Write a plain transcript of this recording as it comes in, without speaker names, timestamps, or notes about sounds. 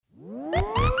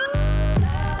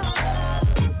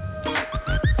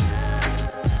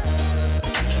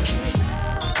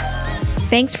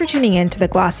Thanks for tuning in to the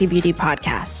Glossy Beauty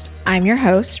Podcast. I'm your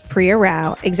host, Priya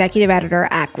Rao, Executive Editor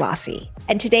at Glossy.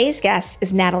 And today's guest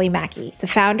is Natalie Mackey, the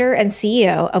founder and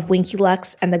CEO of Winky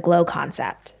Lux and the Glow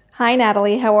Concept. Hi,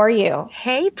 Natalie. How are you?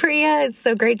 Hey, Priya. It's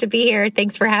so great to be here.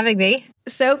 Thanks for having me.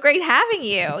 So great having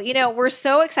you. You know, we're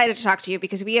so excited to talk to you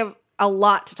because we have a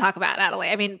lot to talk about, Natalie.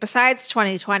 I mean, besides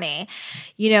 2020,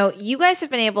 you guys have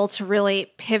been able to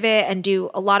really pivot and do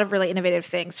a lot of really innovative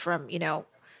things from,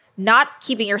 not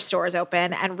keeping your stores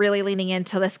open and really leaning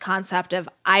into this concept of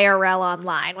IRL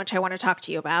online, which I want to talk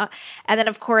to you about. And then,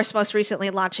 of course, most recently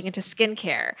launching into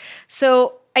skincare.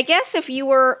 So I guess if you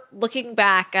were looking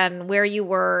back on where you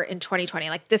were in 2020,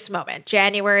 like this moment,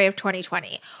 January of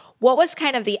 2020, what was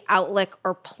kind of the outlook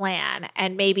or plan?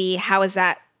 And maybe how was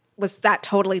that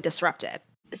totally disrupted?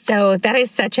 So that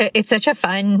is such a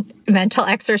fun mental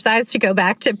exercise to go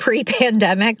back to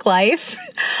pre-pandemic life.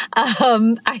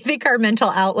 I think our mental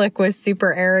outlook was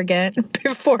super arrogant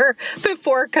before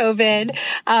COVID.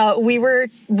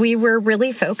 We were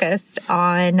really focused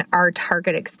on our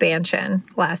Target expansion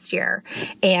last year.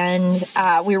 And,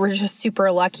 we were just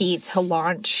super lucky to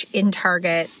launch in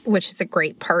Target, which is a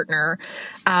great partner,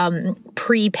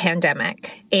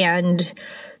 pre-pandemic. And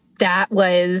that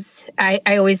was, I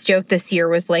always joke this year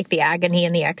was like the agony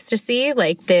and the ecstasy.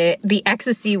 Like the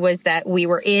ecstasy was that we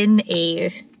were in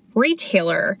a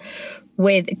retailer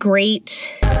with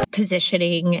great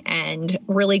positioning and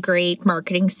really great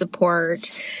marketing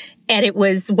support. And it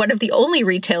was one of the only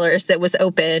retailers that was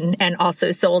open and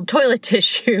also sold toilet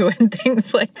tissue and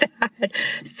things like that.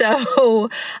 So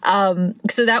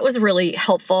that was really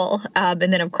helpful. And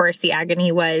then of course the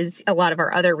agony was a lot of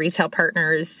our other retail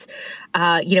partners,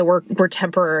 were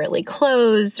temporarily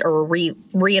closed or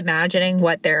reimagining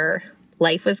what their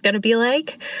life was going to be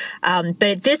like. But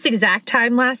at this exact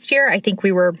time last year, I think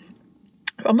we were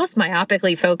almost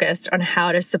myopically focused on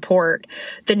how to support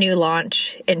the new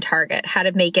launch in Target, how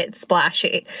to make it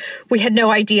splashy. We had no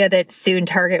idea that soon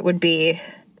Target would be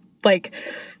like,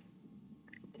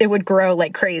 it would grow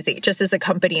like crazy just as a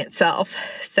company itself.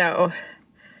 So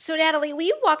Natalie, will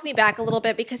you walk me back a little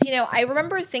bit? Because, I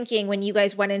remember thinking when you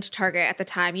guys went into Target at the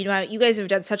time, you guys have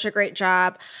done such a great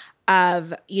job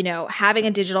of, having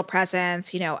a digital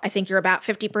presence. I think you're about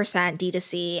 50%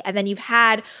 D2C. And then you've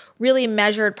had really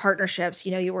measured partnerships.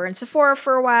 You were in Sephora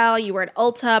for a while, you were at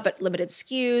Ulta, but limited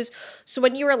SKUs. So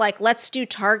when you were like, let's do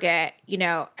Target,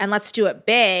 and let's do it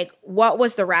big, what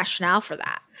was the rationale for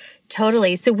that?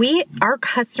 Totally. So we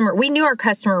knew our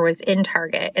customer was in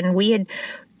Target, and we had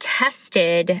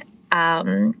tested,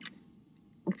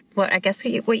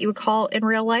 what you would call in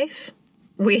real life.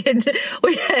 We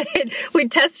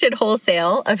tested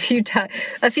wholesale a few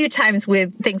times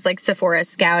with things like Sephora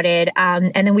Scouted,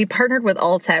 and then we partnered with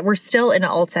Ulta. We're still in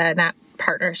Ulta, and that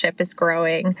partnership is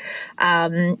growing,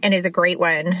 and is a great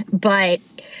one. But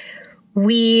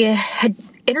we had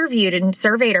interviewed and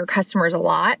surveyed our customers a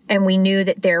lot, and we knew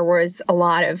that there was a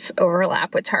lot of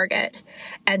overlap with Target,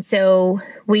 and so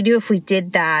we knew if we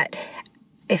did that.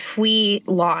 If we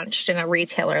launched in a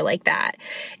retailer like that,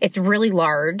 it's really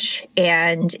large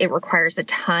and it requires a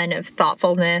ton of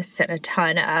thoughtfulness and a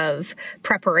ton of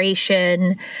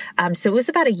preparation. So it was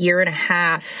about a year and a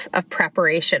half of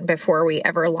preparation before we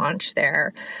ever launched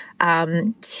there,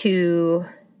 to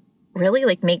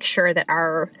really make sure that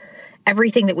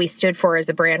everything that we stood for as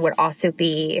a brand would also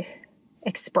be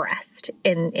expressed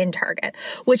in Target,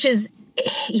 which is,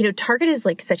 Target is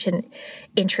such an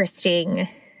interesting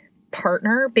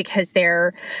partner because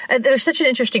they're such an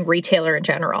interesting retailer in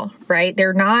general, right?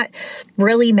 They're not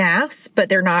really mass, but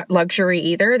they're not luxury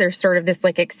either. They're sort of this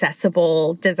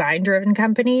accessible, design-driven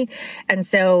company. And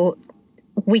so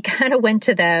we kind of went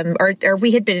to them, or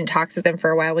we had been in talks with them for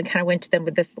a while. We kind of went to them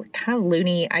with this kind of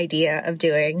loony idea of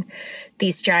doing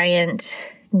these giant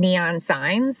neon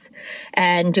signs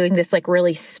and doing this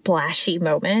really splashy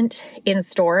moment in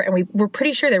store. And we were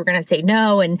pretty sure they were going to say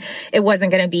no. And it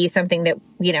wasn't going to be something that,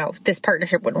 this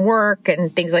partnership wouldn't work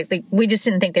and things like that. We just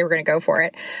didn't think they were going to go for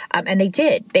it. And they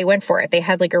did. They went for it. They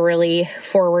had a really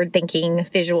forward thinking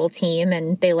visual team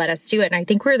and they let us do it. And I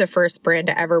think we were the first brand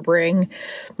to ever bring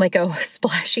a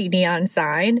splashy neon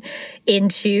sign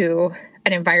into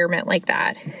an environment like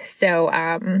that. So,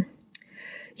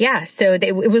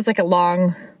 it was a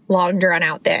long drawn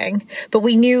out thing, but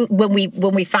we knew when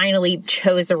we finally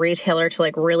chose a retailer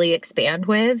to really expand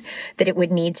with, that it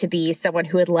would need to be someone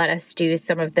who would let us do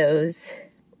some of the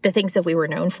things that we were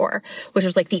known for, which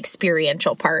was the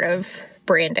experiential part of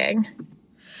branding.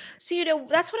 So,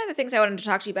 that's one of the things I wanted to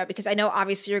talk to you about, because I know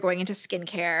obviously you're going into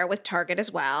skincare with Target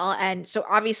as well. And so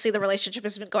obviously the relationship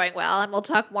has been going well, and we'll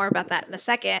talk more about that in a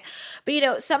second.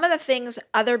 But, some of the things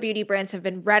other beauty brands have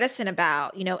been reticent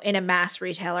about, in a mass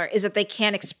retailer is that they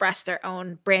can't express their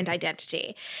own brand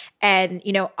identity. And,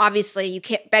 obviously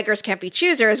beggars can't be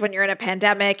choosers when you're in a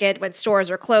pandemic and when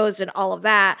stores are closed and all of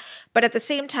that. But at the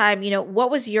same time, what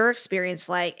was your experience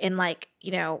like in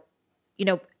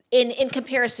in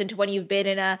comparison to when you've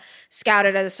been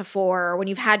scouted at a Sephora, or when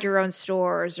you've had your own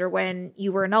stores, or when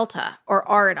you were in Ulta or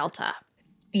are in Ulta?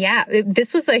 Yeah,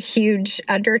 this was a huge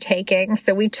undertaking.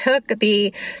 So we took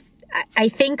I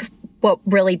think what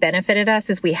really benefited us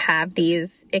is we have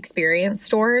these experience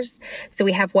stores. So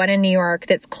we have one in New York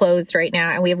that's closed right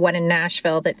now, and we have one in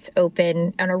Nashville that's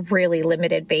open on a really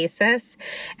limited basis.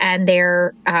 And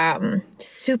they're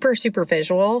super, super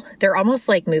visual. They're almost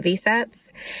like movie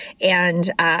sets. And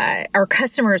our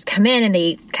customers come in, and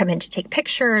they come in to take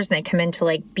pictures, and they come in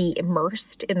to be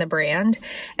immersed in the brand.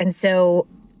 And so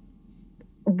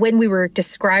when we were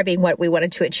describing what we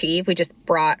wanted to achieve, we just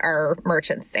brought our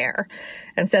merchants there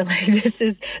and said, this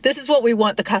is what we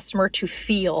want the customer to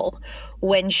feel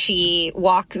when she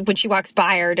walks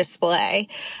by our display.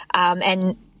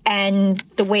 And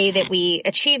the way that we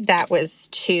achieved that was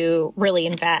to really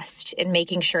invest in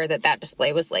making sure that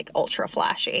display was ultra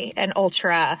flashy and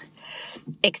ultra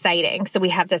exciting. So we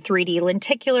have the 3D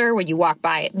lenticular. When you walk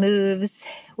by, it moves.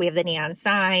 We have the neon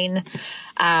sign.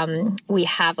 We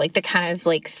have the kind of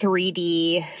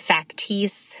 3D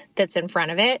factice that's in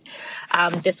front of it.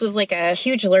 This was a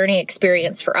huge learning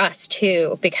experience for us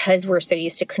too, because we're so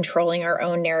used to controlling our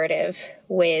own narrative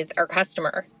with our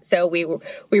customer. So we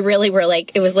really were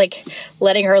it was like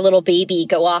letting our little baby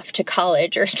go off to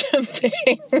college or something.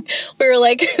 We were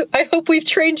I hope we've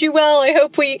trained you well. I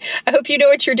hope you know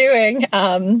what you're doing.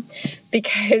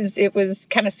 Because it was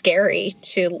kind of scary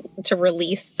to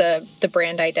release the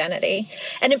brand identity.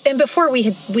 And before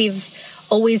we've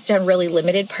always done really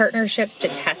limited partnerships to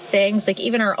test things.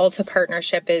 Even our Ulta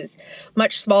partnership is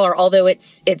much smaller, although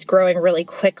it's growing really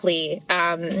quickly.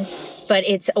 But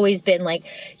it's always been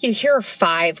here are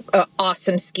 5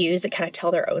 awesome SKUs that kind of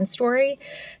tell their own story.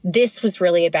 This was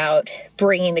really about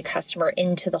bringing the customer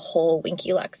into the whole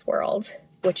Winky Luxe world,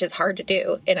 which is hard to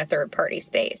do in a third-party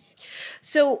space.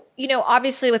 So,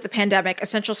 obviously with the pandemic,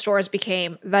 essential stores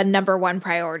became the number one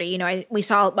priority. We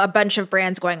saw a bunch of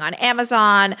brands going on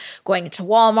Amazon, going to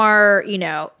Walmart,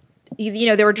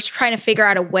 they were just trying to figure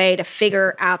out a way to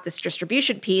figure out this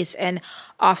distribution piece and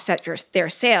offset their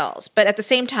sales. But at the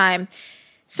same time,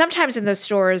 sometimes in those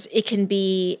stores, it can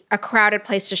be a crowded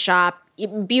place to shop.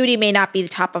 Beauty may not be the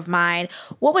top of mind.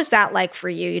 What was that like for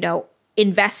you,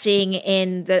 investing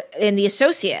in the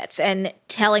associates and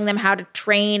telling them how to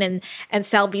train and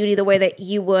sell beauty the way that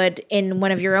you would in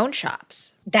one of your own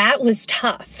shops? That was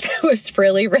tough. It was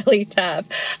really, really tough.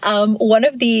 One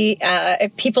of the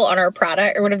people on our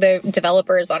product, or one of the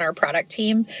developers on our product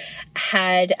team,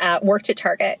 had worked at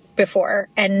Target before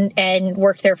and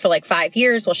worked there for 5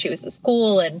 years while she was at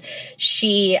school. And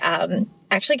she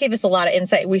actually gave us a lot of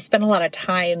insight. We spent a lot of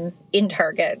time in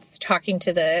Targets talking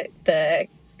to the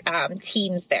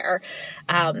teams there.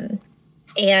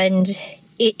 And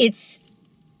it's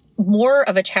more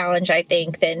of a challenge, I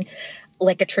think, than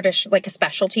a traditional, a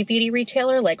specialty beauty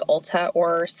retailer like Ulta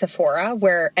or Sephora,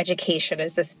 where education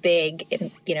is this big,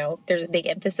 there's a big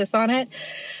emphasis on it.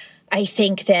 I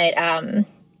think that,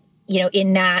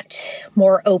 in that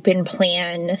more open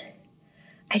plan,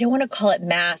 I don't want to call it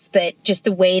mass, but just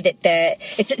the way that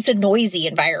it's a noisy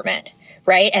environment.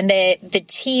 Right. And the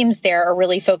teams there are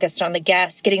really focused on the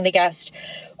guest, getting the guest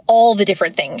all the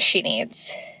different things she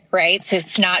needs. Right. So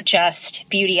it's not just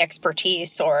beauty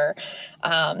expertise or,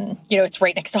 it's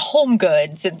right next to home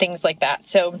goods and things like that.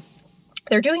 So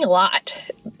they're doing a lot,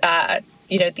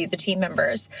 the team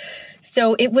members.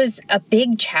 So it was a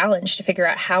big challenge to figure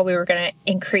out how we were going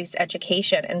to increase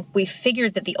education. And we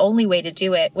figured that the only way to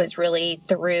do it was really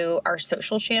through our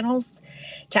social channels,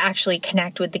 to actually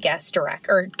connect with the guests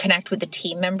connect with the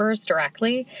team members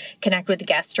directly, connect with the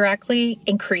guests directly,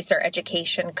 increase our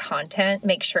education content,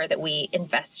 make sure that we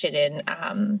invested in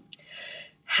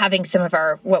having some of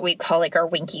our, what we call our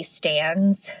Winky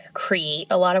stands, create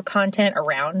a lot of content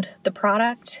around the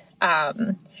product.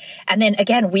 And then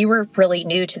again, we were really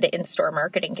new to the in-store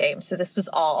marketing game. So this was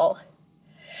all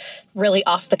really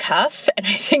off the cuff. And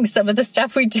I think some of the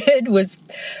stuff we did was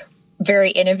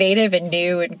very innovative and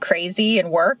new and crazy and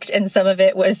worked. And some of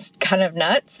it was kind of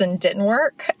nuts and didn't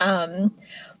work.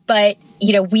 But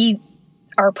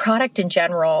our product in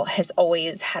general has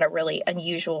always had a really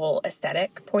unusual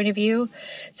aesthetic point of view.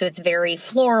 So it's very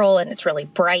floral and it's really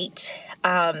bright.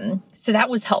 So that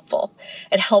was helpful.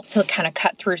 It helped to kind of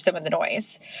cut through some of the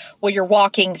noise. When you're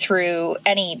walking through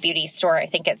any beauty store, I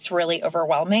think it's really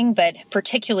overwhelming, but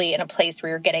particularly in a place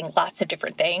where you're getting lots of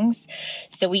different things.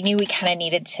 So we knew we kind of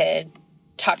needed to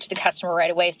talk to the customer right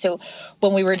away. So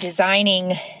when we were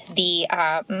designing the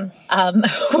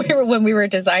when we were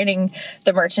designing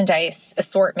the merchandise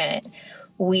assortment,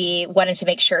 we wanted to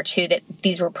make sure too that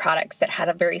these were products that had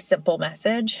a very simple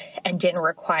message and didn't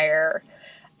require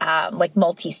like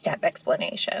multi-step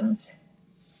explanations.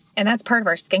 And that's part of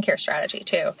our skincare strategy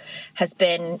too, has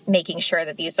been making sure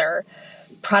that these are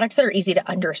products that are easy to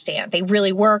understand. They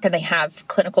really work and they have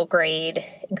clinical grade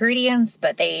ingredients,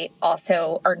 but they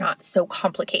also are not so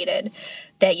complicated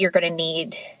that you're going to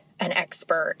need an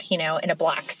expert, in a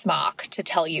black smock to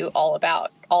tell you all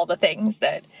about all the things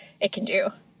that it can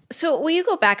do. So will you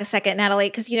go back a second, Natalie?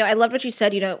 Because, I loved what you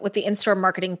said, with the in-store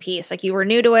marketing piece. Like, you were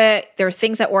new to it. There were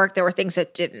things that worked. There were things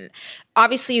that didn't.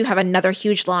 Obviously, you have another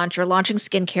huge launch. You're launching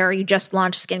skincare. You just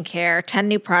launched skincare, 10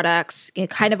 new products,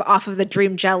 kind of off of the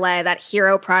Dream Gelée, that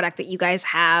hero product that you guys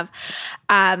have.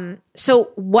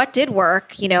 So what did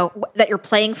work, that you're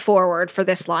playing forward for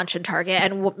this launch in Target,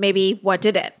 and maybe what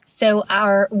didn't? So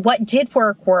what did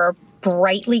work were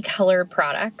brightly colored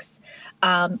products,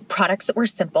 products that were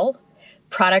simple,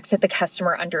 products that the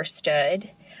customer understood.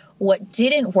 What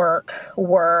didn't work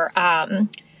were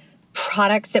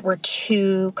products that were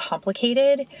too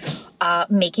complicated.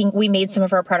 We made some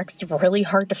of our products really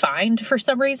hard to find for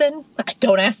some reason.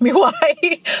 Don't ask me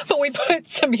why, but we put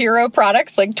some hero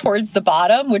products like towards the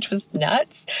bottom, which was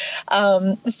nuts.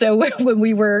 So when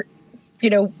we were,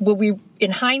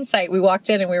 in hindsight, we walked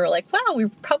in and we were like, wow, we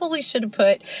probably should have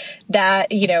put that,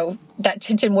 that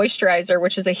tinted moisturizer,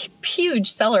 which is a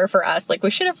huge seller for us. Like,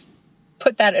 we should have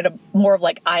put that at a more of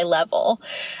like eye level.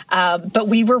 But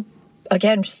we were,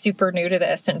 again, super new to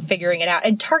this and figuring it out.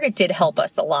 And Target did help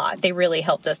us a lot. They really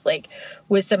helped us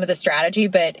with some of the strategy,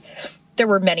 but there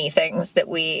were many things that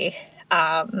we,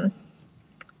 that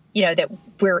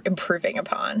we're improving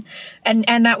upon.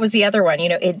 And that was the other one,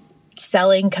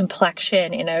 selling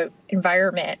complexion in an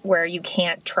environment where you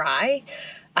can't try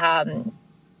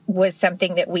was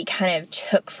something that we kind of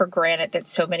took for granted, that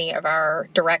so many of our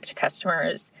direct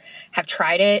customers have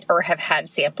tried it or have had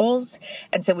samples.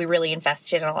 And so we really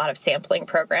invested in a lot of sampling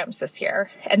programs this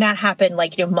year. And that happened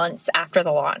months after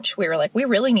the launch. We were like, we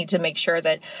really need to make sure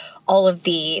that all of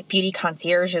the beauty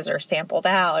concierges are sampled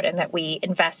out and that we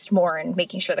invest more in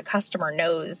making sure the customer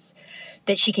knows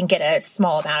that she can get a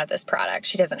small amount of this product.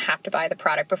 She doesn't have to buy the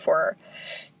product before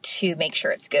to make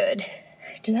sure it's good.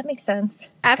 Does that make sense?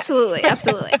 Absolutely.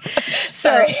 Absolutely.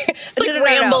 Sorry. It's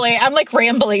rambling. I'm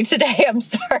rambling today. I'm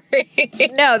sorry.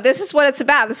 No, this is what it's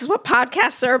about. This is what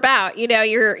podcasts are about.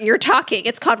 You're talking.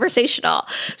 It's conversational.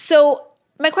 So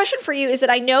my question for you is that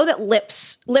I know that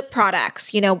lip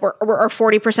products, were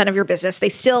 40% of your business. They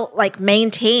still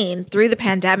maintain through the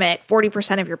pandemic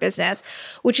 40% of your business,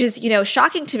 which is,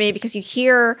 shocking to me, because you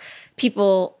hear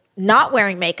people not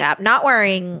wearing makeup, not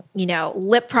wearing,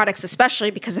 lip products,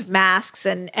 especially because of masks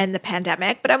and the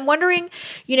pandemic. But I'm wondering,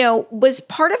 was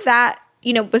part of that,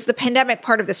 was the pandemic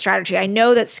part of the strategy? I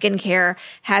know that skincare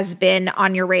has been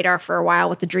on your radar for a while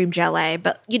with the Dream Gelée,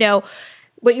 but,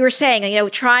 what you were saying,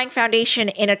 trying foundation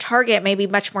in a Target may be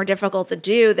much more difficult to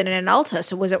do than in an Ulta.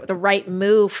 So was it the right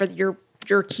move for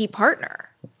your key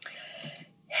partner?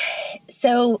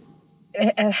 So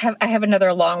I have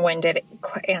another long-winded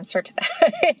answer to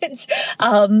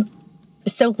that.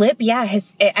 So lip,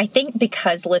 I think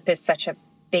because lip is such a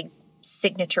big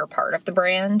signature part of the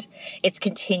brand, it's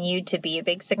continued to be a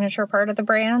big signature part of the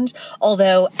brand.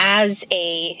 Although as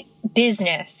a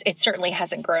business, it certainly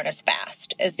hasn't grown as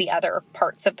fast as the other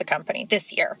parts of the company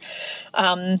this year.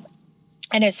 And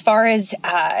as far as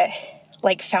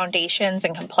foundations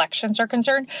and complexions are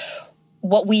concerned,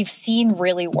 what we've seen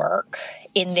really work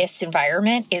in this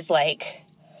environment is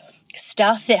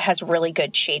stuff that has really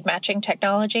good shade matching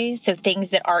technology. So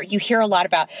things that you hear a lot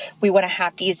about, we want to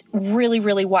have these really,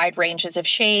 really wide ranges of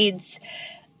shades.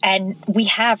 And we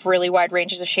have really wide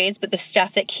ranges of shades, but the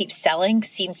stuff that keeps selling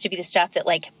seems to be the stuff that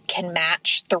can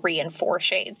match 3 and 4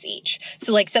 shades each.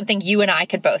 So something you and I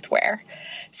could both wear,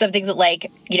 something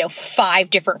that 5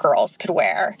 different girls could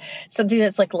wear, something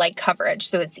that's light coverage.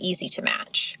 So it's easy to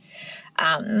match.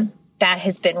 That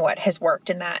has been what has worked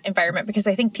in that environment, because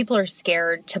I think people are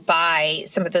scared to buy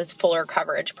some of those fuller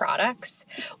coverage products,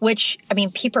 which,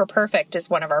 Peeper Perfect is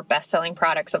one of our best-selling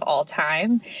products of all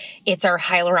time. It's our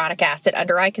hyaluronic acid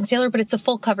under eye concealer, but it's a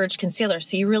full coverage concealer.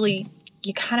 So you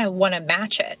kind of want to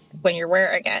match it when you're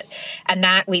wearing it. And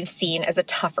that we've seen as a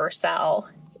tougher sell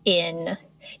in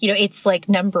it's like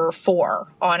number 4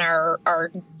 on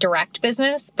our direct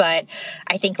business, but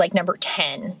I think like number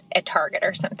 10 at Target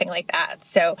or something like that.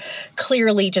 So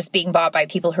clearly just being bought by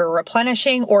people who are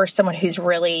replenishing or someone who's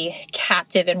really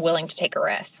captive and willing to take a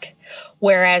risk.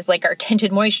 Whereas like our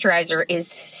tinted moisturizer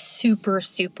is super,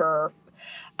 super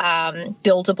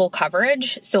buildable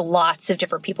coverage. So lots of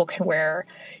different people can wear,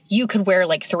 you could wear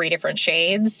like 3 different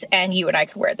shades and you and I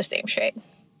could wear the same shade.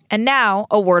 And now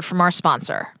a word from our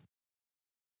sponsor.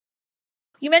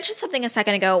 You mentioned something a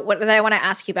second ago that I want to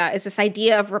ask you about is this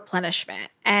idea of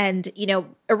replenishment. And,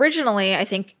 originally, I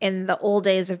think in the old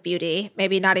days of beauty,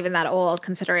 maybe not even that old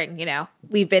considering,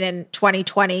 we've been in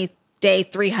 2020, day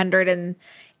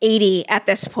 380 at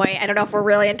this point. I don't know if we're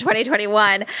really in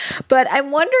 2021, but I'm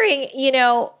wondering,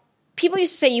 people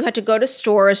used to say you had to go to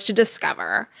stores to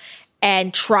discover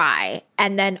and try,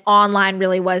 and then online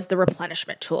really was the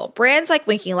replenishment tool. Brands like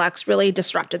Winky really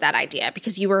disrupted that idea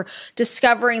because you were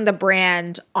discovering the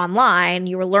brand online,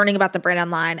 you were learning about the brand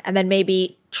online, and then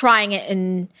maybe trying it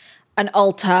in an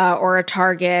Ulta or a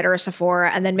Target or a Sephora,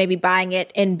 and then maybe buying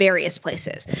it in various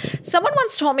places. Someone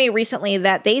once told me recently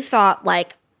that they thought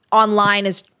like online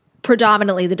is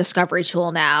predominantly the discovery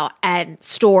tool now and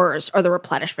stores are the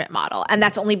replenishment model. And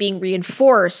that's only being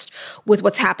reinforced with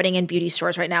what's happening in beauty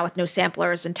stores right now with no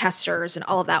samplers and testers and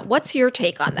all of that. What's your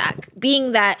take on that?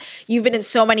 Being that you've been in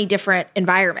so many different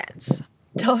environments.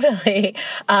 Totally.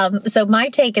 So my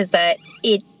take is that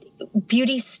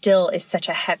beauty still is such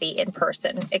a heavy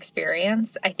in-person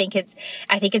experience. I think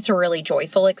it's a really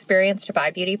joyful experience to buy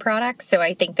beauty products. So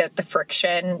I think that the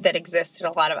friction that exists in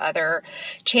a lot of other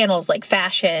channels like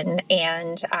fashion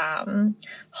and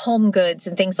home goods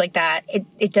and things like that,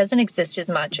 it doesn't exist as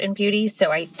much in beauty.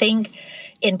 So I think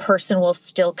in person will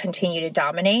still continue to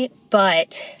dominate,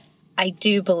 but I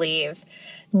do believe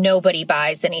nobody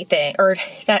buys anything, or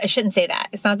that I shouldn't say that.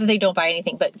 It's not that they don't buy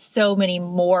anything, but so many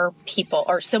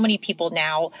people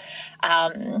now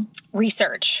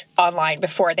research online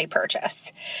before they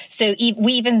purchase. So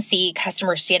we even see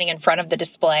customers standing in front of the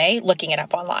display looking it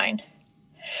up online.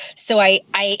 So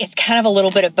it's kind of a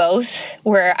little bit of both,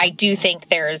 where I do think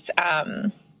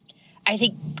I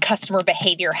think customer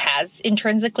behavior has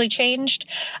intrinsically changed.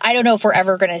 I don't know if we're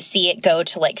ever going to see it go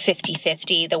to like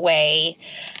 50-50 the way,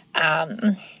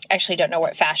 I actually don't know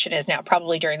what fashion is now.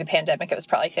 Probably during the pandemic, it was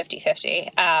probably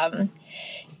 50-50. I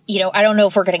don't know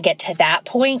if we're going to get to that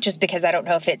point just because I don't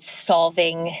know if it's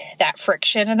solving that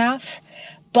friction enough.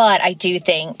 But I do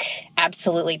think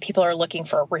absolutely people are looking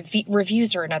for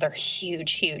reviews are another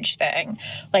huge, huge thing.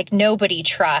 Like nobody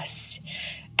trusts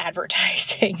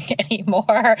advertising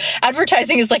anymore.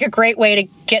 Advertising is like a great way to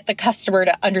get the customer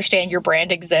to understand your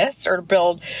brand exists or to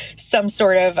build some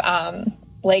sort of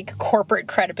like corporate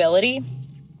credibility.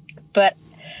 But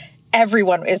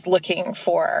everyone is looking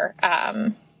for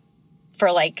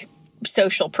like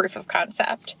social proof of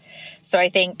concept. So I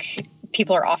think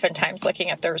people are oftentimes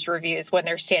looking at those reviews when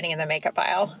they're standing in the makeup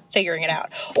aisle, figuring it out.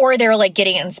 Or they're like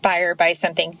getting inspired by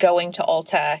something, going to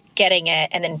Ulta, getting it,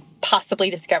 and then possibly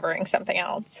discovering something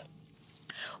else.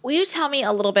 Will you tell me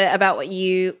a little bit about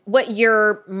what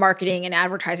your marketing and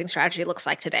advertising strategy looks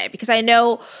like today? Because I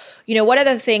know, one of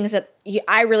the things that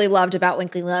I really loved about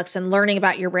Winky and learning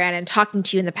about your brand and talking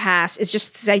to you in the past is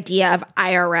just this idea of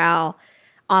IRL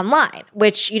online,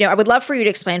 which, I would love for you to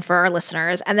explain for our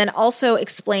listeners, and then also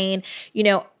explain,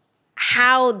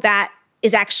 how that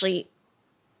is actually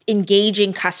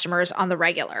engaging customers on the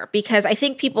regular. Because I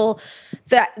think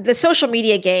the social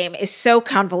media game is so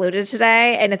convoluted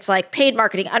today, and it's like paid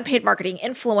marketing, unpaid marketing,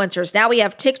 influencers. Now we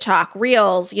have TikTok,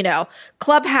 Reels,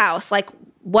 Clubhouse, like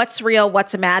what's real,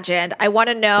 what's imagined. I want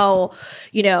to know,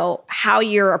 how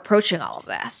you're approaching all of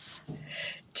this.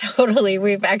 Totally.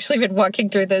 We've actually been walking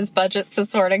through those budgets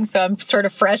this morning, so I'm sort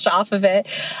of fresh off of it.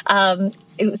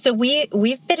 So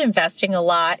we've been investing a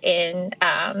lot in.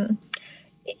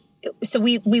 So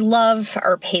we love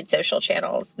our paid social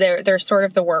channels. They're sort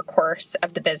of the workhorse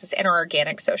of the business, and our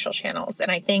organic social channels.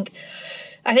 And I think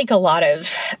a lot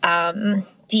of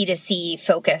D2C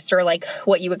focused, or like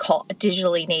what you would call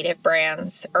digitally native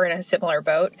brands, are in a similar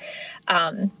boat.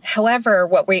 However,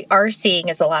 what we are seeing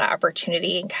is a lot of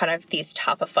opportunity in kind of these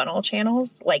top of funnel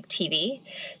channels like TV.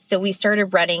 So we started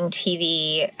running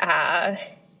TV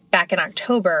back in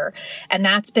October, and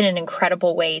that's been an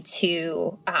incredible way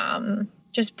to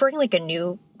just bring like a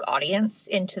new audience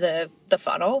into the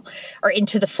funnel or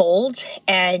into the fold.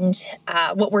 And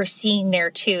what we're seeing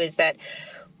there too is that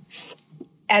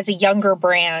as a younger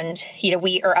brand,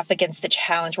 we are up against the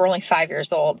challenge. We're only 5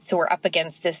 years old, so we're up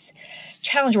against this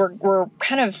challenge. We're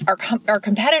kind of our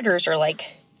competitors are like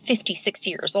 50, 60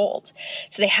 years old.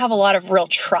 So they have a lot of real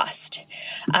trust.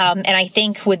 And I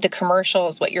think with the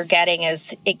commercials, what you're getting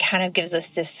is it kind of gives us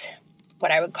this,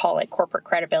 what I would call like corporate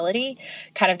credibility,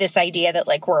 kind of this idea that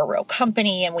like we're a real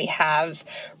company and we have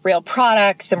real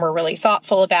products and we're really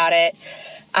thoughtful about it.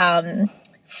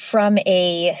 From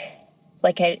an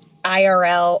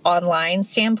IRL online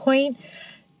standpoint,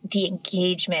 the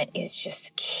engagement is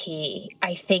just key.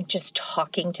 I think just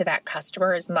talking to that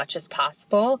customer as much as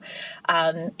possible,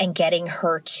 and getting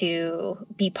her to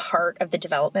be part of the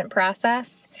development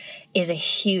process is a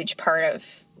huge part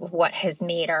of what has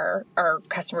made our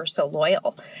customers so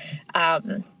loyal.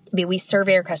 We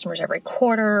survey our customers every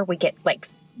quarter. We get like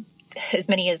as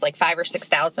many as like 5,000 or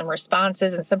 6,000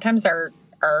 responses. And sometimes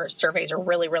our surveys are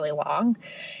really, really long.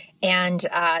 And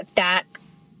that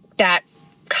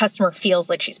customer feels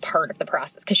like she's part of the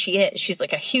process, because she is. She's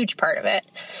like a huge part of it.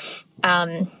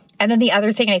 And then the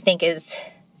other thing I think is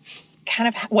kind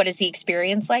of what is the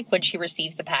experience like when she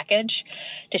receives the package?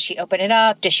 Does she open it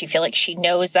up? Does she feel like she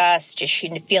knows us? Does she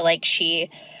feel like she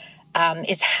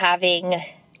is having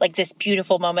like this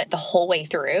beautiful moment the whole way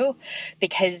through?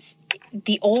 Because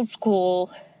the old school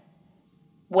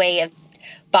way of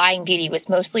buying beauty was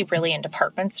mostly really in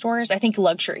department stores. I think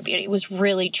luxury beauty was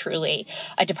really, truly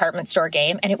a department store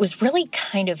game. And it was really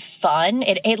kind of fun.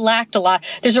 It lacked a lot.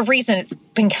 There's a reason it's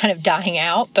been kind of dying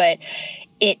out, but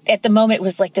at the moment, it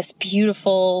was like this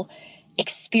beautiful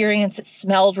experience. It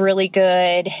smelled really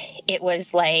good. It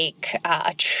was like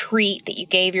a treat that you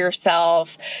gave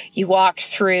yourself. You walked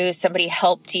through, somebody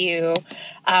helped you.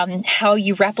 How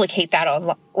you replicate that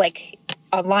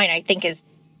online, I think, is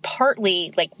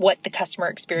partly like what the customer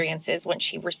experience is when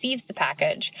she receives the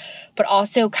package, but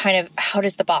also kind of how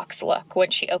does the box look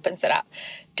when she opens it up?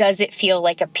 Does it feel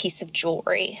like a piece of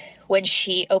jewelry when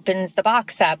she opens the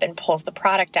box up and pulls the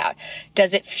product out?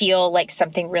 Does it feel like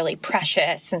something really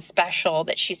precious and special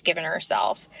that she's given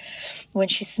herself? When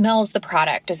she smells the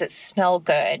product, does it smell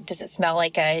good? Does it smell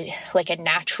like a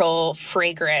natural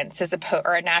fragrance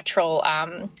or a natural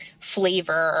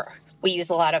flavor? We use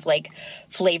a lot of like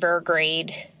flavor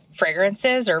grade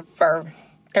fragrances, or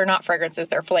they're not fragrances,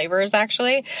 they're flavors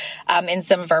actually, in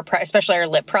some of our, especially our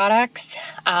lip products.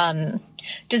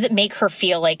 Does it make her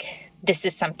feel like this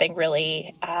is something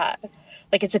really,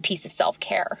 like it's a piece of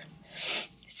self-care?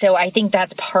 So I think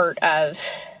that's part of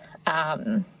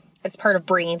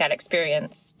bringing that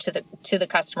experience to the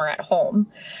customer at home.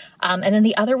 And then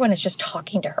the other one is just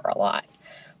talking to her a lot.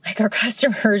 Like our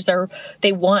customers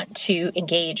they want to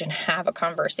engage and have a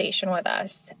conversation with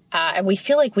us. And we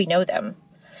feel like we know them.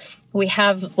 We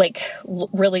have like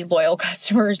really loyal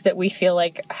customers that we feel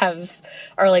like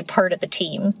are like part of the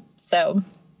team. So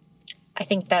I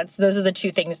think those are the two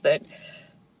things that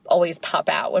always pop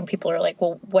out when people are like,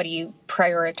 well, what do you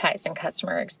prioritize in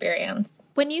customer experience?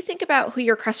 When you think about who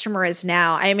your customer is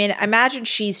now, I mean, imagine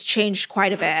she's changed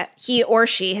quite a bit. He or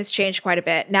she has changed quite a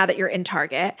bit now that you're in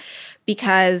Target,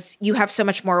 because you have so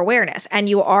much more awareness and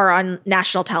you are on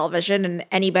national television, and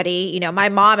anybody, my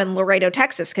mom in Laredo,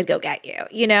 Texas could go get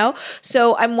you,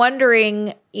 So I'm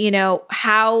wondering,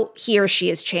 how he or she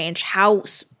has changed, how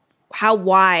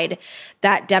wide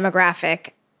that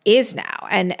demographic is now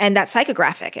and that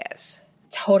psychographic is.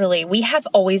 Totally. We have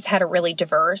always had a really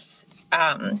diverse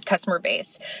customer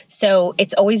base. So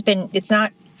it's always been,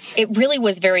 it really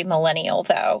was very millennial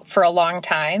though for a long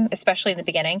time, especially in the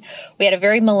beginning. We had a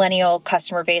very millennial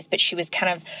customer base, but she was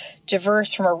kind of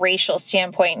diverse from a racial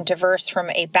standpoint and diverse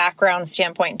from a background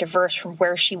standpoint, diverse from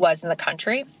where she was in the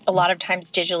country. A lot of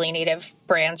times digitally native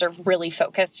brands are really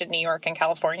focused in New York and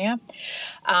California.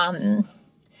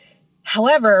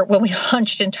 However, when we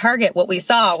launched in Target, what we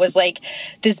saw was like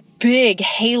this big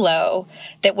halo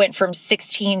that went from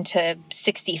 16 to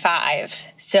 65.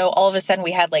 So all of a sudden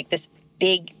we had like this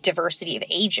big diversity of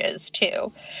ages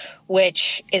too,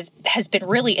 which has been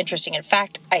really interesting. In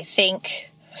fact, I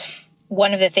think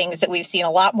one of the things that we've seen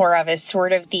a lot more of is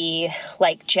sort of the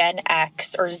like Gen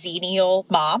X or Xennial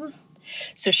mom.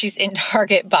 So she's in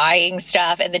Target buying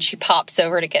stuff and then she pops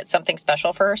over to get something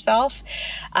special for herself.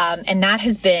 And that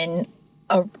has been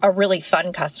a really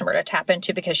fun customer to tap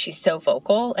into because she's so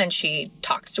vocal and she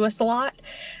talks to us a lot.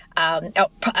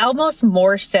 Almost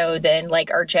more so than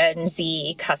like our Gen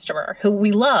Z customer who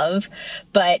we love,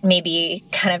 but maybe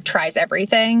kind of tries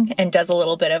everything and does a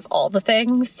little bit of all the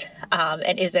things,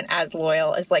 and isn't as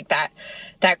loyal as like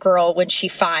that girl when she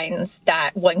finds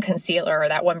that one concealer or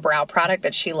that one brow product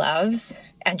that she loves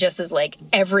and just is like,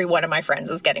 every one of my friends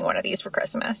is getting one of these for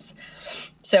Christmas.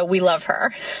 So we love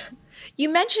her. You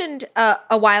mentioned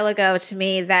a while ago to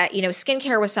me that,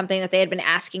 skincare was something that they had been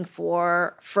asking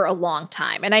for a long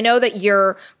time. And I know that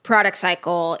your product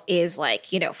cycle is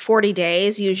 40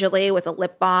 days usually with a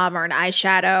lip balm or an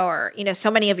eyeshadow or,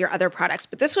 so many of your other products.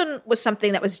 But this one was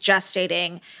something that was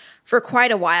gestating for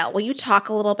quite a while. Will you talk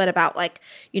a little bit about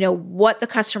what the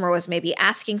customer was maybe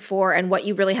asking for and what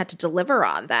you really had to deliver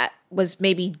on that was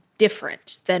maybe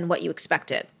different than what you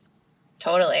expected?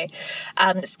 Totally.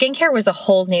 Skincare was a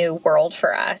whole new world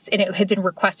for us, and it had been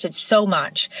requested so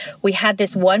much. We had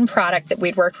this one product that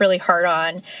we'd worked really hard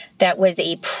on that was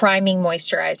a priming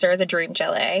moisturizer, the Dream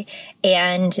Gelée,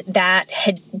 and that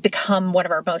had become one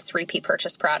of our most repeat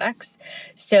purchase products.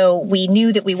 So we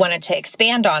knew that we wanted to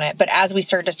expand on it, but as we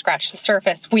started to scratch the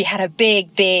surface, we had a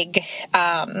big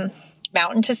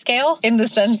mountain to scale, in the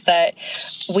sense that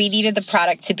we needed the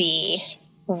product to be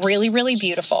really, really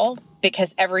beautiful,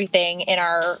 because everything in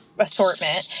our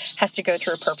assortment has to go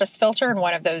through a purpose filter. And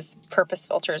one of those purpose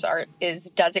filters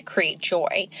is, does it create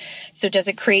joy? So does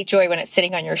it create joy when it's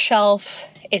sitting on your shelf?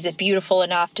 Is it beautiful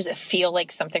enough? Does it feel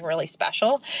like something really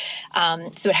special?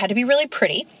 So it had to be really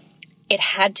pretty. It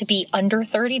had to be under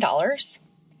 $30.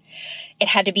 It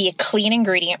had to be a clean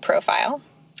ingredient profile.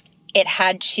 It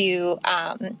had to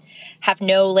have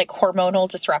no hormonal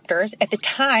disruptors. At the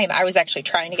time, I was actually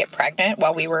trying to get pregnant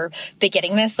while we were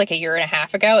beginning this a year and a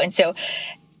half ago. And so,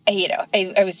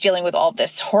 I was dealing with all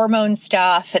this hormone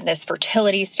stuff and this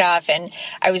fertility stuff. And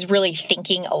I was really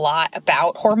thinking a lot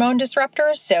about hormone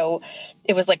disruptors. So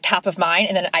it was top of mind.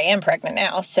 And then I am pregnant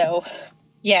now. So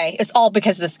yay, it's all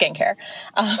because of the skincare.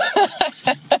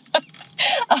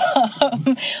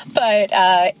 But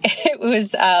it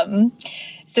was...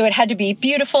 So it had to be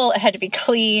beautiful, it had to be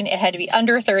clean, it had to be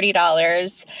under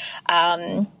 $30,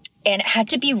 and it had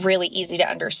to be really easy to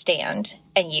understand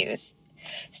and use.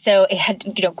 So it had,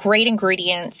 great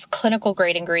ingredients, clinical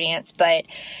grade ingredients, but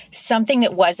something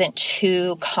that wasn't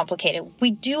too complicated.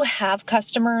 We do have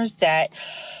customers that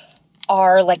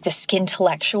are the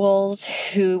skintellectuals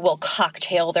who will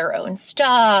cocktail their own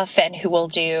stuff and who will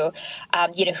do,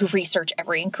 who research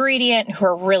every ingredient and who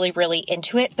are really, really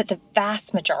into it. But the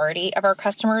vast majority of our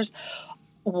customers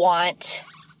want,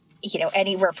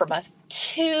 anywhere from a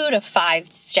 2 to 5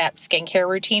 step skincare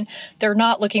routine. They're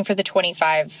not looking for the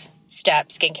 25 step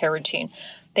skincare routine.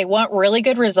 They want really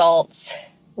good results,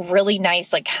 really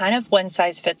nice, kind of one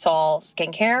size fits all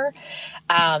skincare.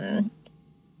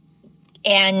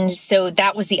 And so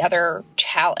that was the other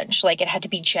challenge. It had to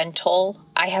be gentle.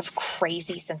 I have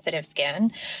crazy sensitive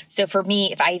skin. So for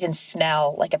me, if I even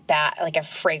smell a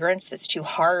fragrance that's too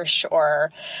harsh,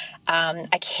 or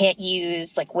I can't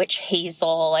use witch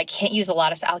hazel, I can't use a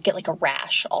lot of, I'll get a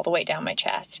rash all the way down my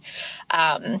chest.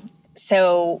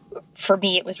 So for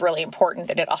me, it was really important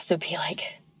that it also be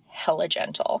hella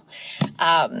gentle.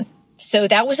 So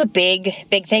that was a big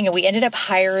thing. And we ended up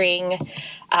hiring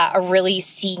a really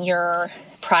senior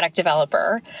product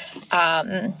developer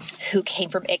who came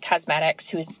from It Cosmetics,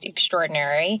 who's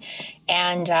extraordinary.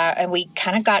 And we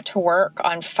kind of got to work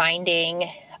on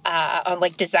finding, on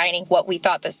designing what we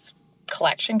thought this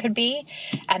collection could be,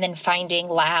 and then finding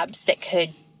labs that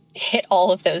could hit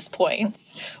all of those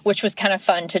points, which was kind of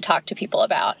fun to talk to people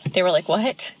about. They were like,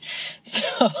 what?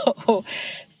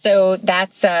 So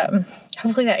that's,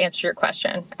 hopefully that answers your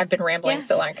question. I've been rambling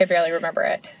so long, I could barely remember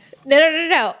it.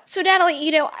 No. So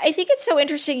Natalie, I think it's so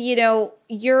interesting,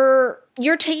 you're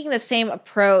taking the same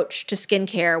approach to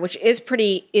skincare, which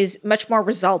is much more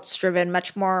results driven,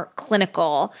 much more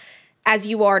clinical as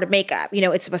you are to makeup.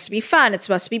 It's supposed to be fun. It's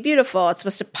supposed to be beautiful. It's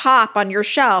supposed to pop on your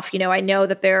shelf. I know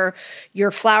that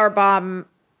your Flower Bomb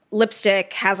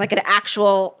lipstick has an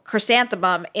actual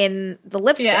chrysanthemum in the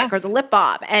lipstick or the lip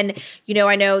balm. And,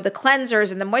 I know the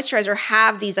cleansers and the moisturizer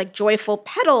have these joyful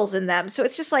petals in them. So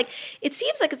it's just it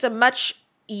seems like it's a much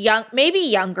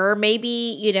younger,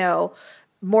 maybe,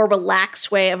 more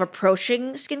relaxed way of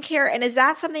approaching skincare. And is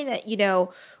that something that,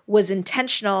 was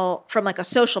intentional from a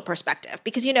social perspective?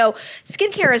 Because,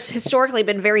 skincare has historically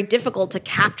been very difficult to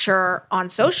capture on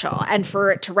social and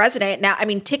for it to resonate. Now,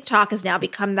 TikTok has now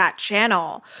become that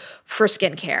channel for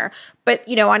skincare. But,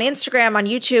 on Instagram, on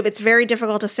YouTube, it's very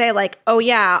difficult to say oh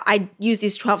yeah, I use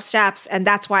these 12 steps and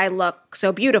that's why I look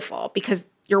so beautiful, because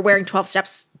you're wearing 12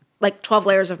 steps, 12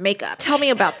 layers of makeup. Tell me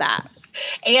about that.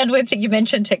 And you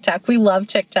mentioned TikTok. We love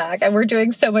TikTok and we're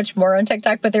doing so much more on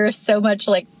TikTok, but there is so much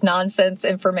nonsense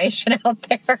information out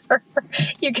there.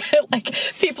 You get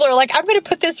people are I'm going to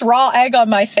put this raw egg on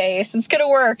my face. It's going to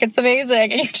work. It's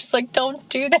amazing. And you're just don't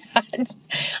do that.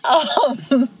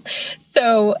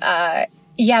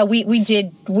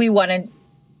 We wanted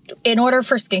in order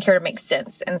for skincare to make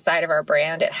sense inside of our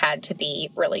brand, it had to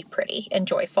be really pretty and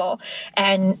joyful.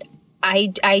 And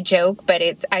I joke, but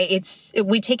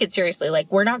we take it seriously.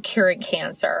 Like, we're not curing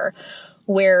cancer.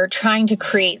 We're trying to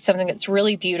create something that's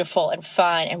really beautiful and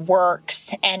fun and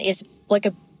works and is like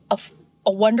a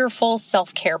wonderful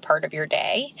self-care part of your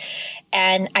day.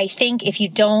 And I think if you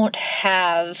can't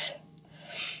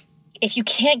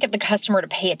get the customer to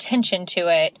pay attention to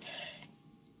it,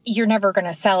 you're never going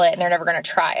to sell it and they're never going to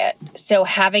try it. So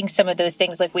having some of those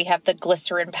things, like we have the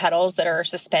glycerin petals that are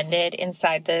suspended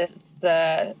inside the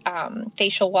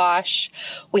facial wash.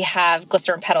 We have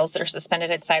glycerin petals that are suspended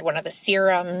inside one of the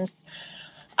serums.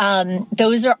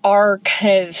 Those are our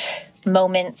kind of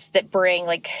moments that bring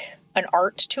like an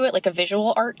art to it, like a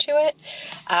visual art to it.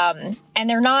 And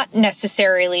they're not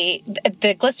necessarily,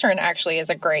 the glycerin actually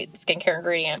is a great skincare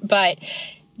ingredient, but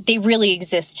they really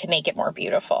exist to make it more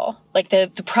beautiful. Like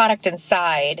the product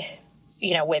inside,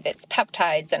 with its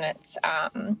peptides and its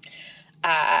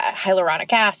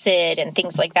hyaluronic acid and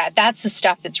things like that, that's the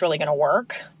stuff that's really going to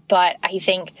work. But I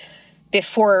think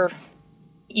before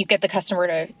you get the customer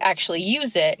to actually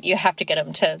use it, you have to get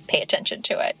them to pay attention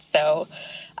to it. So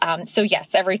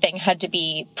yes, everything had to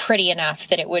be pretty enough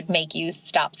that it would make you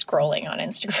stop scrolling on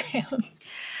Instagram.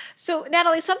 So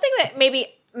Natalie, something that maybe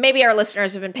our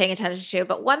listeners have been paying attention to,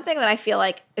 but one thing that I feel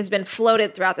like has been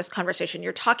floated throughout this conversation,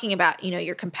 you're talking about,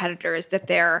 your competitors, that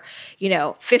they're,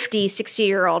 50,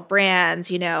 60-year-old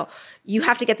brands, you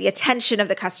have to get the attention of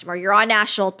the customer. You're on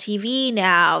national TV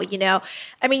now,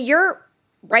 you're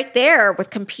right there with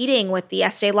competing with the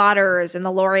Estee Lauders and the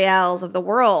L'Oreals of the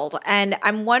world. And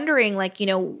I'm wondering,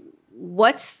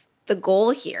 what's the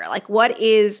goal here? Like, what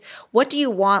do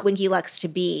you want Winky Lux to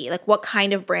be? Like, what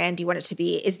kind of brand do you want it to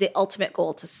be? Is the ultimate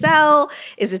goal to sell?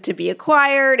 Is it to be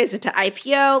acquired? Is it to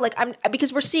IPO?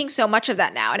 Because we're seeing so much of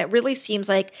that now. And it really seems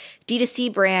like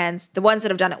D2C brands, the ones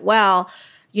that have done it well,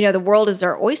 the world is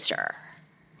their oyster.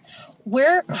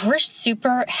 We're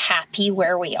super happy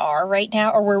where we are right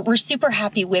now, or we're super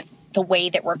happy with the way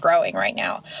that we're growing right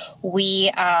now. We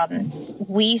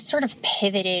sort of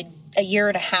pivoted a year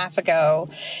and a half ago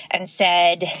and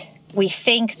said, we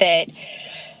think that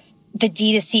the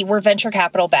D2C, we're venture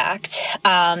capital backed.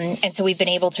 And so we've been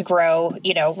able to grow,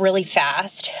 really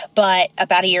fast. But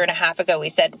about a year and a half ago, we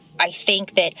said, I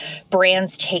think that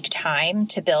brands take time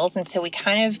to build. And so we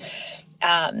kind of,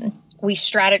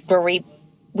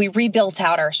 we rebuilt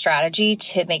out our strategy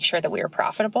to make sure that we were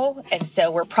profitable. And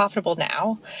so we're profitable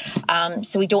now.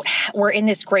 So we're in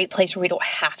this great place where we don't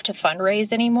have to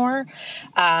fundraise anymore,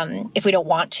 if we don't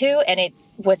want to. And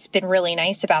what's been really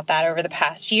nice about that over the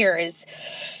past year is,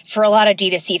 for a lot of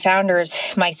D2C founders,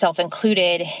 myself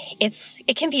included,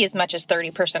 it can be as much as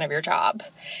 30% of your job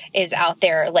is out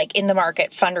there, like in the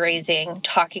market, fundraising,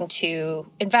 talking to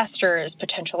investors,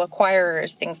 potential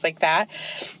acquirers, things like that.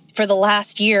 For the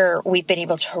last year, we've been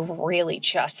able to really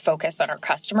just focus on our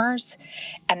customers,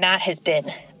 and that has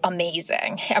been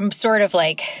amazing. I'm sort of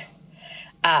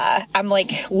I'm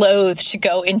loath to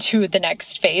go into the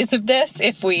next phase of this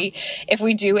if we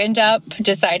do end up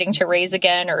deciding to raise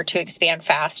again or to expand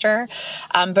faster.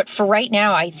 But for right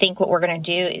now, I think what we're going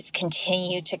to do is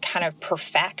continue to kind of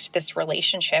perfect this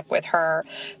relationship with her,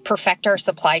 perfect our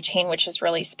supply chain, which is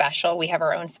really special. We have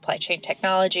our own supply chain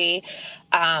technology.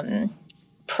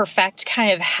 Perfect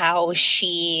kind of how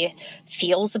she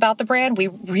feels about the brand. We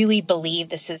really believe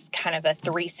this is kind of a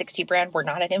 360 brand. We're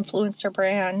not an influencer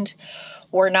brand.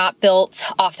 We're not built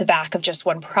off the back of just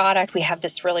one product. We have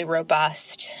this really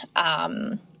robust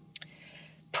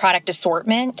product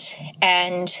assortment.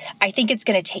 And I think it's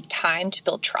going to take time to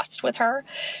build trust with her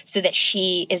so that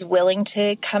she is willing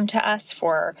to come to us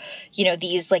for,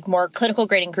 these more clinical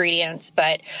grade ingredients,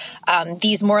 but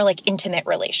these more intimate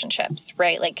relationships,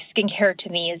 right? Like skincare to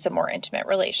me is a more intimate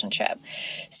relationship.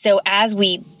 So as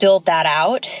we build that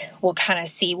out, we'll kind of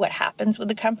see what happens with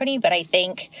the company. But I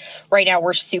think right now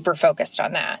we're super focused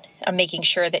on that. I'm making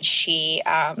sure that she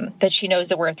knows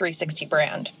that we're a 360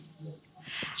 brand.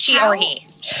 She or he.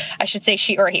 I should say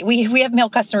she or he. We have male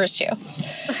customers too.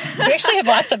 We actually have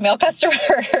lots of male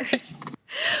customers.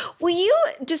 Will you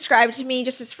describe to me,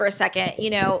 just for a second,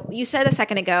 you said a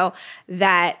second ago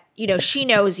that, she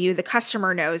knows you, the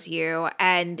customer knows you,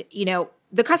 and,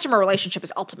 the customer relationship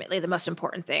is ultimately the most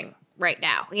important thing right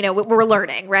now. We're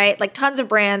learning, right? Like tons of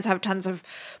brands have tons of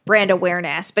brand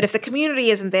awareness, but if the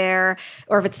community isn't there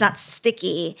or if it's not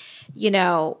sticky,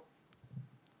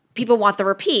 people want the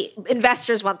repeat.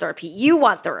 Investors want the repeat. You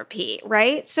want the repeat,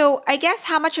 right? So I guess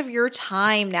how much of your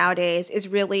time nowadays is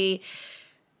really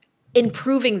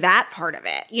improving that part of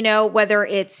it, whether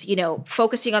it's,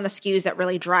 focusing on the SKUs that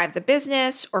really drive the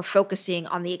business or focusing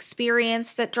on the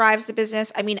experience that drives the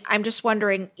business. I mean, I'm just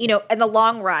wondering, in the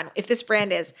long run, if this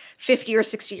brand is 50 or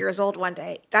 60 years old one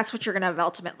day, that's what you're going to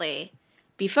ultimately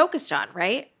be focused on,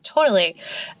 right? Totally.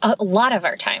 A lot of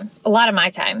my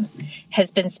time has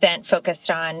been spent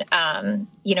focused on,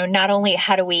 not only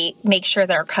how do we make sure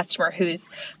that our customer who's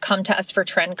come to us for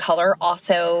trend color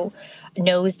also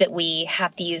knows that we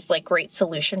have these like great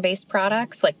solution-based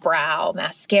products like brow,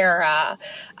 mascara,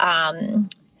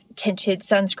 tinted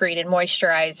sunscreen and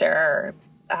moisturizer,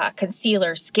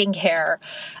 concealer, skincare.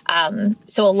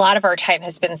 So a lot of our time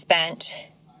has been spent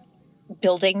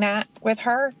building that with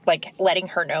her, like letting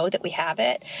her know that we have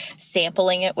it,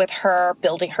 sampling it with her,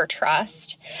 building her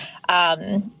trust.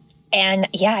 And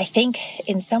yeah, I think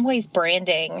in some ways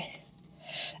branding,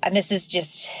 and this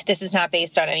is not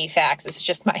based on any facts, it's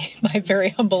just my very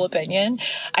humble opinion.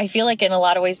 I feel like in a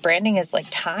lot of ways branding is like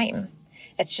time.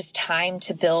 It's just time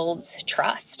to build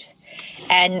trust.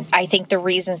 And I think the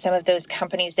reason some of those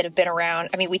companies that have been around,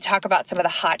 I mean, we talk about some of the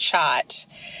hot shot,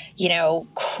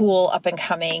 cool up and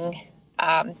coming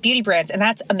beauty brands, and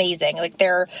that's amazing. Like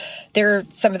they're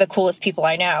some of the coolest people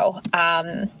I know.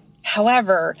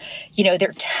 However,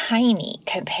 they're tiny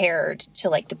compared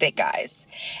to like the big guys.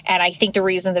 And I think the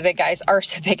reason the big guys are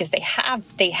so big is they have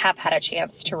had a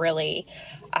chance to really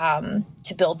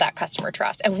to build that customer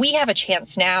trust. And we have a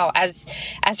chance now, as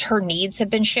her needs have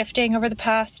been shifting over the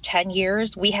past 10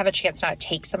 years, we have a chance now to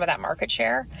take some of that market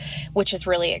share, which is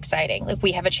really exciting. Like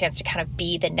we have a chance to kind of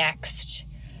be the next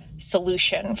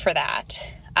solution for that.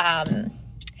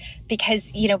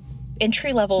 Because,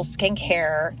 entry-level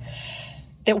skincare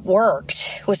that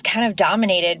worked was kind of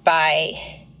dominated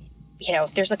by,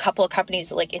 there's a couple of companies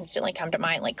that like instantly come to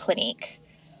mind, like Clinique,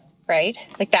 right?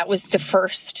 Like that was the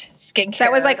first skincare.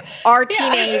 That was like our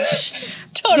teenage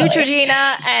Totally.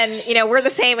 Neutrogena, and we're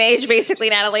the same age basically,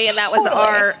 Natalie, and that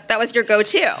was your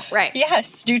go-to, right?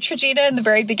 Yes, Neutrogena in the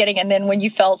very beginning, and then when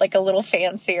you felt like a little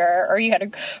fancier or you had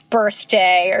a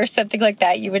birthday or something like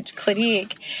that, you went to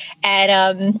Clinique,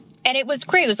 and it was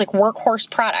great. It was like workhorse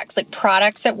products, like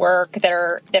products that work, that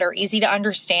are easy to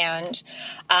understand.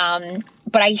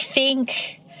 But I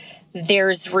think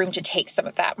there's room to take some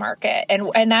of that market.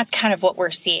 And that's kind of what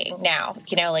we're seeing now.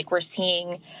 Like we're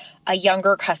seeing a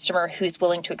younger customer who's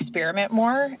willing to experiment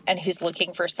more and who's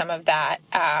looking for some of that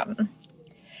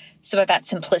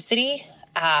simplicity.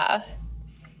 And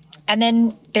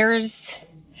then there's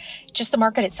just the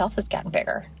market itself has gotten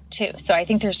bigger too. So I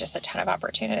think there's just a ton of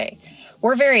opportunity.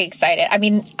 We're very excited. I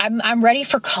mean, I'm ready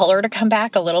for color to come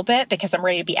back a little bit because I'm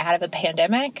ready to be out of a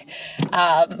pandemic.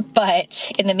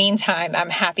 But in the meantime, I'm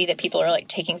happy that people are like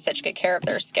taking such good care of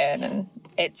their skin, and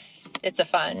it's a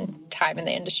fun time in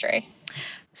the industry.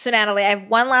 So Natalie, I have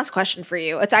one last question for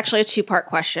you. It's actually a two-part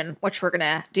question, which we're going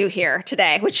to do here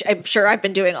today, which I'm sure I've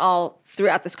been doing all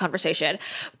throughout this conversation.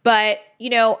 But,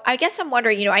 I guess I'm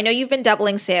wondering, I know you've been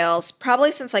doubling sales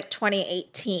probably since like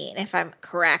 2018, if I'm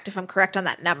correct on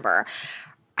that number.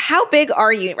 How big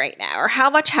are you right now, or how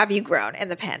much have you grown in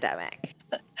the pandemic?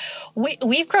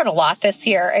 We've grown a lot this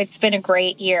year. It's been a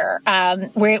great year.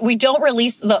 We don't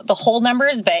release the whole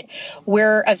numbers, but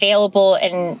we're available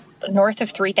in north of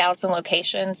 3,000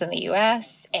 locations in the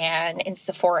U.S. and in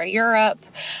Sephora Europe.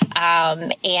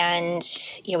 And,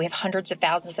 we have hundreds of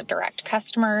thousands of direct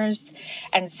customers.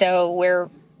 And so we're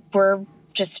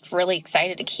just really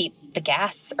excited to keep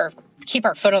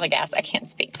our foot on the gas. I can't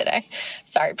speak today.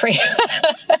 Sorry, Pri.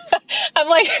 I'm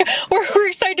like, we're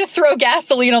excited to throw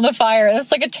gasoline on the fire.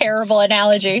 That's like a terrible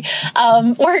analogy.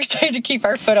 We're excited to keep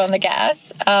our foot on the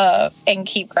gas and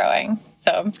keep growing.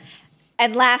 So.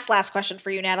 And last question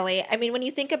for you, Natalie. I mean, when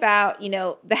you think about,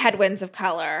 the headwinds of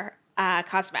color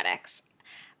cosmetics,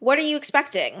 what are you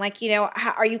expecting? Like,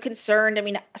 are you concerned? I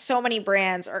mean, so many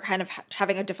brands are kind of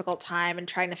having a difficult time and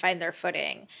trying to find their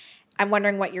footing. I'm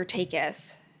wondering what your take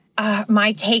is.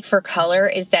 My take for color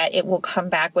is that it will come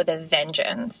back with a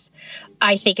vengeance.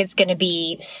 I think it's going to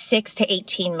be 6 to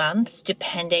 18 months,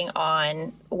 depending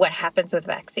on what happens with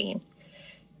vaccine.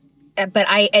 But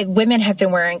women have been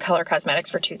wearing color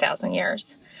cosmetics for 2,000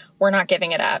 years. We're not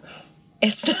giving it up.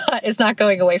 It's not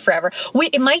going away forever.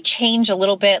 It might change a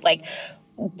little bit. Like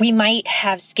we might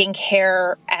have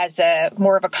skincare as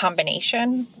more of a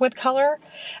combination with color.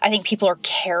 I think people are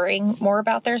caring more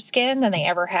about their skin than they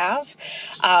ever have.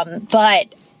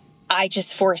 But I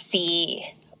just foresee,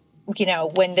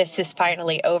 when this is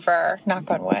finally over,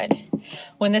 knock on wood,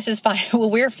 when this is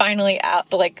we're finally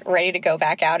out, like ready to go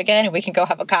back out again and we can go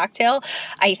have a cocktail.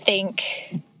 I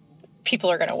think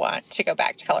people are going to want to go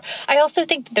back to color. I also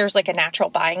think that there's like a natural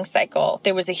buying cycle.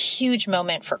 There was a huge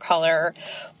moment for color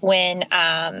when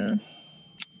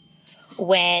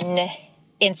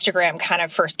Instagram kind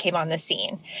of first came on the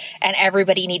scene and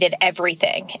everybody needed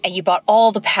everything. And you bought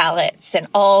all the palettes and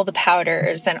all the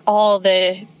powders and all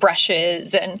the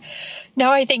brushes. And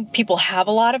now I think people have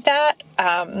a lot of that.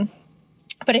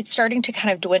 But it's starting to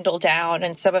kind of dwindle down,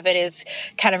 and some of it is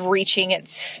kind of reaching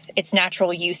its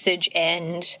natural usage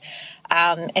end.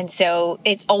 And so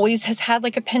it always has had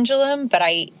like a pendulum, but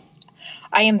I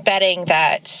am betting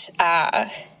that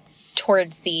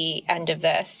towards the end of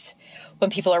this,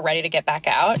 when people are ready to get back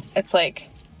out, it's like,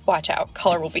 watch out,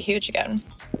 color will be huge again.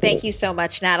 Thank you so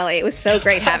much, Natalie. It was so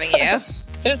great having you.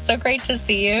 It was so great to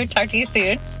see you. Talk to you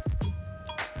soon.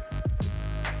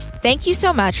 Thank you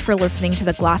so much for listening to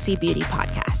the Glossy Beauty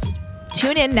Podcast.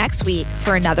 Tune in next week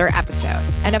for another episode.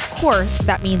 And of course,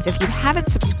 that means if you haven't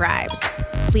subscribed,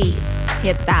 please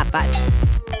hit that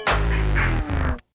button.